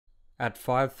At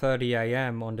 5:30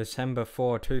 a.m. on December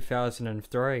 4,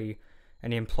 2003,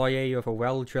 an employee of a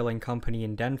well drilling company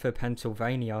in Denver,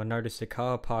 Pennsylvania noticed a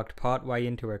car parked partway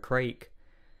into a creek.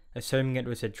 Assuming it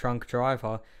was a drunk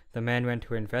driver, the man went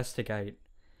to investigate.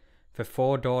 The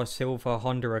four-door silver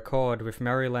Honda Accord with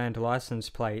Maryland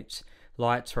license plates,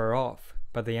 lights were off,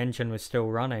 but the engine was still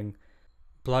running.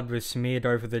 Blood was smeared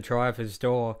over the driver's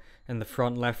door and the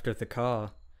front left of the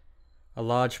car. A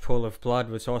large pool of blood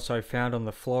was also found on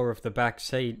the floor of the back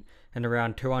seat, and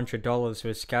around $200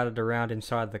 was scattered around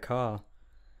inside the car.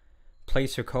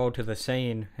 Police were called to the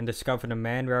scene and discovered a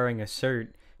man wearing a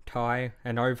suit, tie,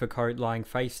 and overcoat lying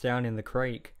face down in the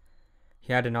creek.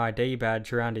 He had an ID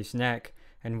badge around his neck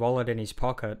and wallet in his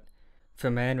pocket.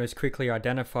 The man was quickly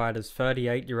identified as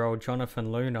 38-year-old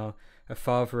Jonathan Luna, a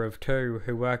father of two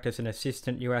who worked as an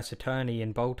assistant U.S. attorney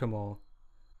in Baltimore.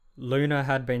 Luna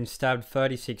had been stabbed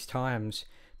 36 times,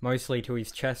 mostly to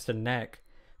his chest and neck,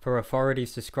 for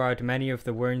authorities described many of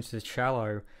the wounds as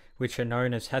shallow, which are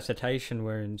known as hesitation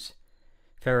wounds.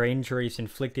 There were injuries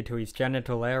inflicted to his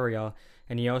genital area,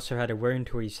 and he also had a wound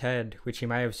to his head, which he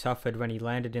may have suffered when he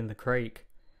landed in the creek.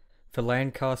 The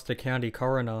Lancaster County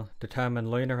coroner determined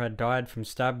Luna had died from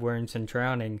stab wounds and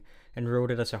drowning, and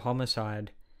ruled it as a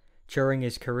homicide. During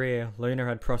his career, Luna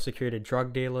had prosecuted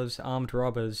drug dealers, armed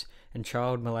robbers, and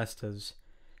child molesters.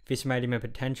 This made him a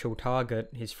potential target,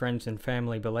 his friends and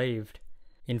family believed.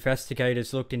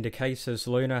 Investigators looked into cases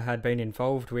Luna had been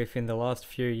involved with in the last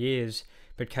few years,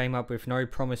 but came up with no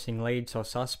promising leads or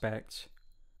suspects.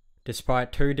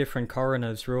 Despite two different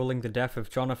coroners ruling the death of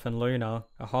Jonathan Luna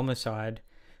a homicide,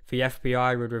 the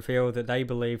FBI would reveal that they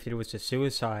believed it was a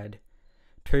suicide.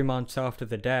 2 months after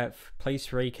the death, police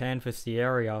recanvassed the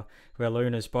area where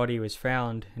Luna's body was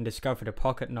found and discovered a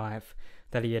pocket knife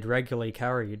that he had regularly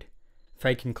carried.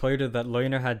 They concluded that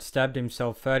Luna had stabbed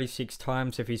himself 36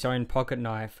 times with his own pocket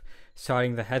knife,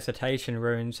 citing the hesitation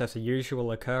wounds as a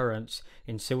usual occurrence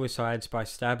in suicides by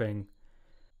stabbing.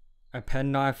 A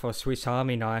penknife or Swiss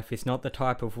Army knife is not the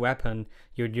type of weapon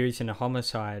you would use in a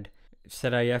homicide,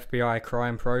 said a FBI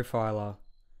crime profiler.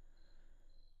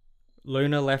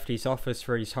 Luna left his office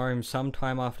for his home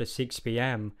sometime after 6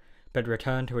 p.m, but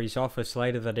returned to his office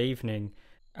later that evening.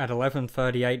 At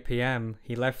 11:38 p.m,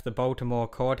 he left the Baltimore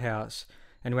courthouse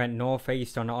and went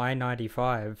northeast on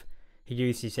I-95. He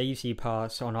used his Easy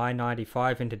Pass on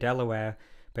I-95 into Delaware,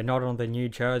 but not on the New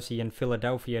Jersey and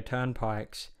Philadelphia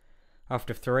turnpikes.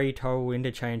 After 3 toll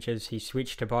interchanges, he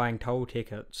switched to buying toll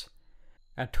tickets.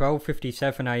 At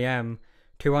 12:57 a.m,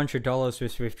 $200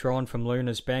 was withdrawn from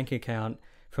Luna's bank account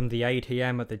from the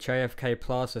ATM at the JFK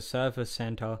Plaza Service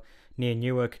Center near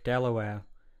Newark, Delaware.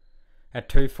 At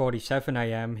 2:47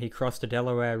 a.m, he crossed the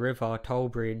Delaware River toll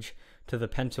bridge to the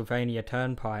Pennsylvania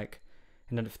Turnpike,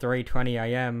 and at 3:20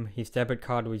 a.m, his debit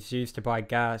card was used to buy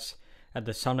gas at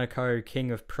the Sunoco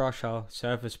King of Prussia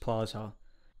Service Plaza.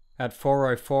 At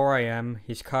 4:04 a.m,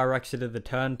 his car exited the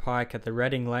turnpike at the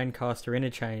Reading-Lancaster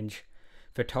interchange.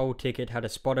 The toll ticket had a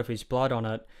spot of his blood on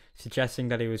it, suggesting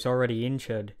that he was already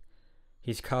injured.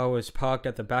 His car was parked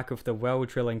at the back of the well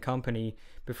drilling company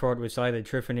before it was later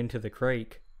driven into the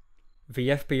creek. The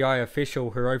FBI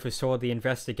official who oversaw the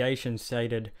investigation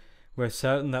stated, "We're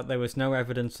certain that there was no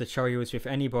evidence to show he was with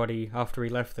anybody after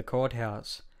he left the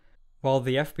courthouse." While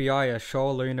the FBI are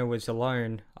sure Luna was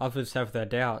alone, others have their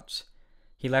doubts.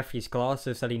 He left his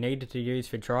glasses that he needed to use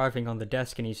for driving on the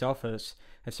desk in his office,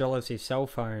 as well as his cell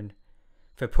phone.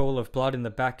 The pool of blood in the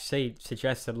back seat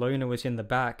suggests that Luna was in the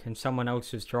back and someone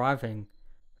else was driving.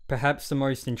 Perhaps the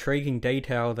most intriguing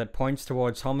detail that points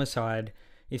towards homicide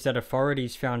is that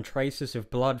authorities found traces of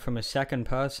blood from a second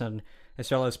person, as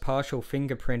well as partial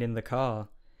fingerprint in the car.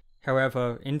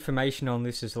 However, information on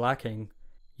this is lacking.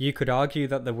 You could argue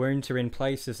that the wounds are in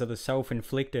places that are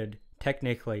self-inflicted,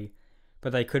 technically,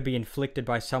 but they could be inflicted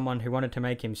by someone who wanted to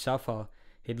make him suffer.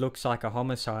 It looks like a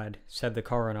homicide, said the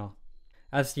coroner.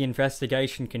 As the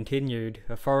investigation continued,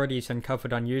 authorities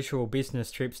uncovered unusual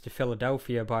business trips to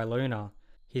Philadelphia by Luna.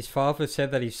 His father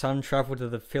said that his son travelled to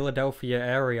the Philadelphia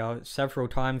area several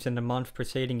times in the month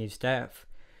preceding his death,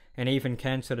 and even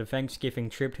cancelled a Thanksgiving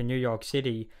trip to New York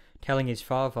City, telling his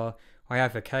father, "I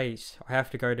have a case, I have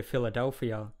to go to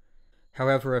Philadelphia."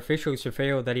 However, officials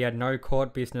revealed that he had no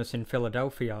court business in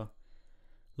Philadelphia.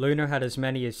 Luna had as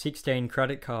many as 16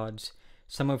 credit cards,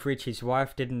 some of which his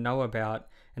wife didn't know about,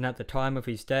 and at the time of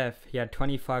his death, he had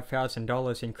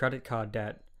 $25,000 in credit card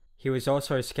debt. He was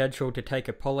also scheduled to take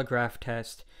a polygraph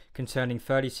test concerning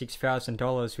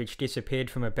 $36,000 which disappeared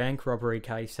from a bank robbery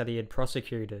case that he had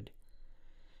prosecuted.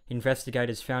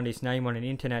 Investigators found his name on an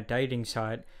internet dating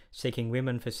site seeking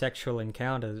women for sexual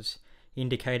encounters,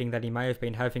 indicating that he may have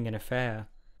been having an affair.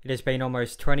 It has been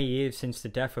almost 20 years since the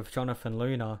death of Jonathan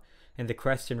Luna, and the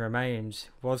question remains,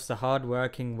 was the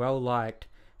hard-working, well-liked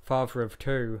father of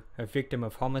two a victim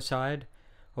of homicide,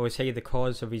 or was he the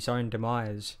cause of his own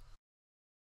demise?